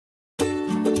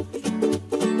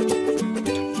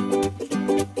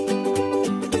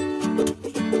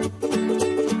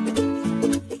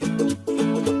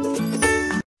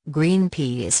Green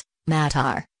peas,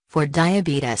 Matar, for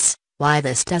diabetes. Why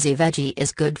this Desi Veggie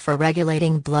is good for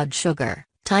regulating blood sugar.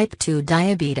 Type 2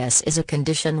 diabetes is a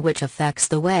condition which affects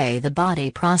the way the body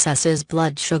processes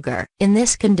blood sugar. In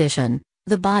this condition,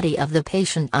 the body of the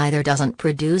patient either doesn't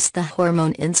produce the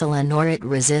hormone insulin or it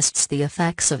resists the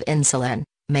effects of insulin,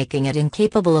 making it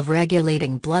incapable of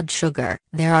regulating blood sugar.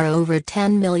 There are over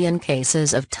 10 million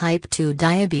cases of type 2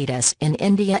 diabetes in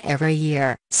India every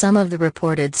year. Some of the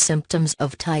reported symptoms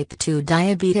of type 2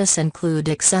 diabetes include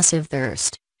excessive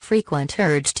thirst, frequent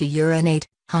urge to urinate,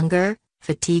 hunger,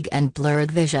 fatigue and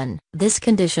blurred vision. This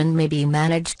condition may be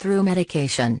managed through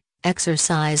medication,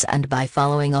 exercise and by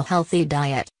following a healthy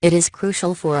diet. It is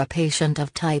crucial for a patient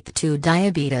of type 2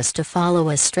 diabetes to follow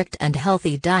a strict and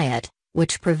healthy diet,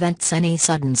 which prevents any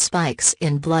sudden spikes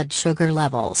in blood sugar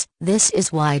levels. This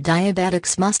is why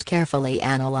diabetics must carefully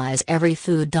analyze every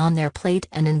food on their plate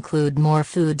and include more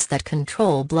foods that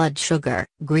control blood sugar.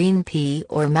 Green pea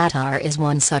or matar is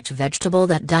one such vegetable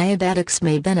that diabetics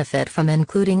may benefit from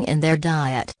including in their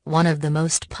diet. One of the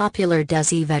most popular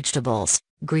Desi vegetables,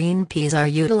 green peas are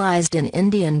utilized in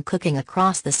Indian cooking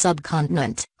across the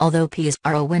subcontinent. Although peas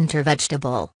are a winter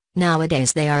vegetable,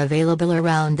 nowadays they are available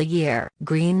around the year.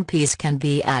 Green peas can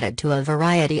be added to a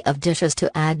variety of dishes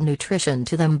to add nutrition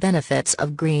to them. Benefits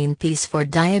of green peas for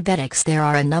diabetics. There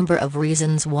are a number of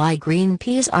reasons why green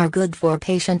peas are good for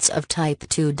patients of type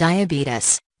 2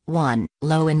 diabetes. 1.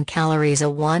 Low in calories. A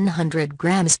 100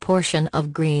 grams portion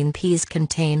of green peas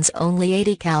contains only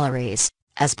 80 calories.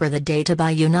 As per the data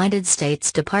by United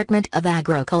States Department of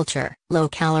Agriculture.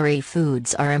 Low-calorie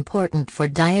foods are important for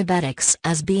diabetics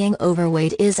as being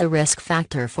overweight is a risk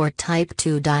factor for type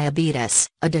 2 diabetes.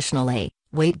 Additionally,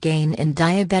 weight gain in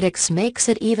diabetics makes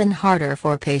it even harder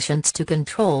for patients to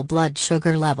control blood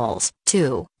sugar levels.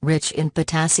 2. Rich in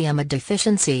potassium. A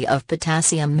deficiency of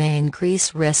potassium may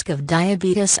increase risk of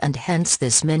diabetes and hence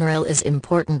this mineral is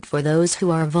important for those who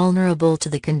are vulnerable to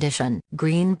the condition.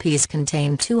 Green peas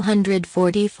contain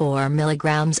 244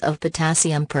 mg of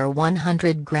potassium per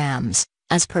 100 grams,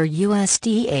 as per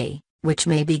USDA, which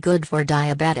may be good for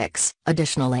diabetics.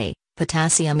 Additionally,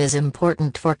 potassium is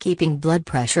important for keeping blood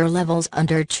pressure levels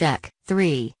under check.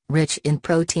 3. Rich in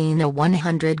protein. A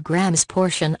 100 grams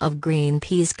portion of green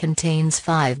peas contains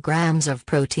 5 grams of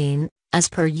protein, as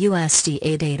per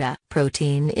USDA data.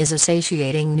 Protein is a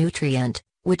satiating nutrient,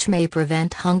 which may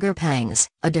prevent hunger pangs.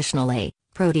 Additionally,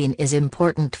 protein is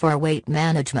important for weight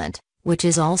management, which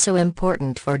is also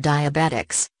important for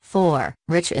diabetics. 4.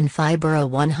 Rich in fiber. A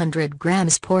 100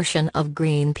 grams portion of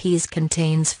green peas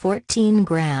contains 14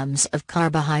 grams of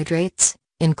carbohydrates,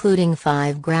 including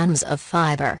 5 grams of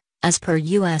fiber. As per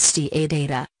USDA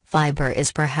data, fiber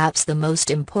is perhaps the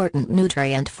most important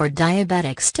nutrient for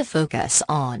diabetics to focus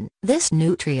on. This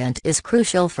nutrient is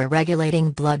crucial for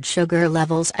regulating blood sugar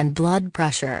levels and blood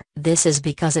pressure. This is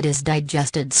because it is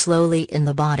digested slowly in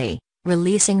the body,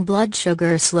 releasing blood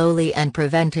sugar slowly and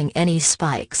preventing any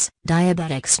spikes.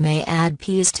 Diabetics may add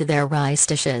peas to their rice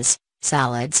dishes,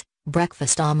 salads,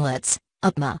 breakfast omelets,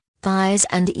 upma, pies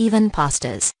and even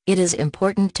pastas. It is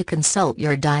important to consult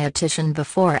your dietitian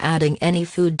before adding any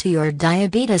food to your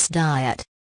diabetes diet.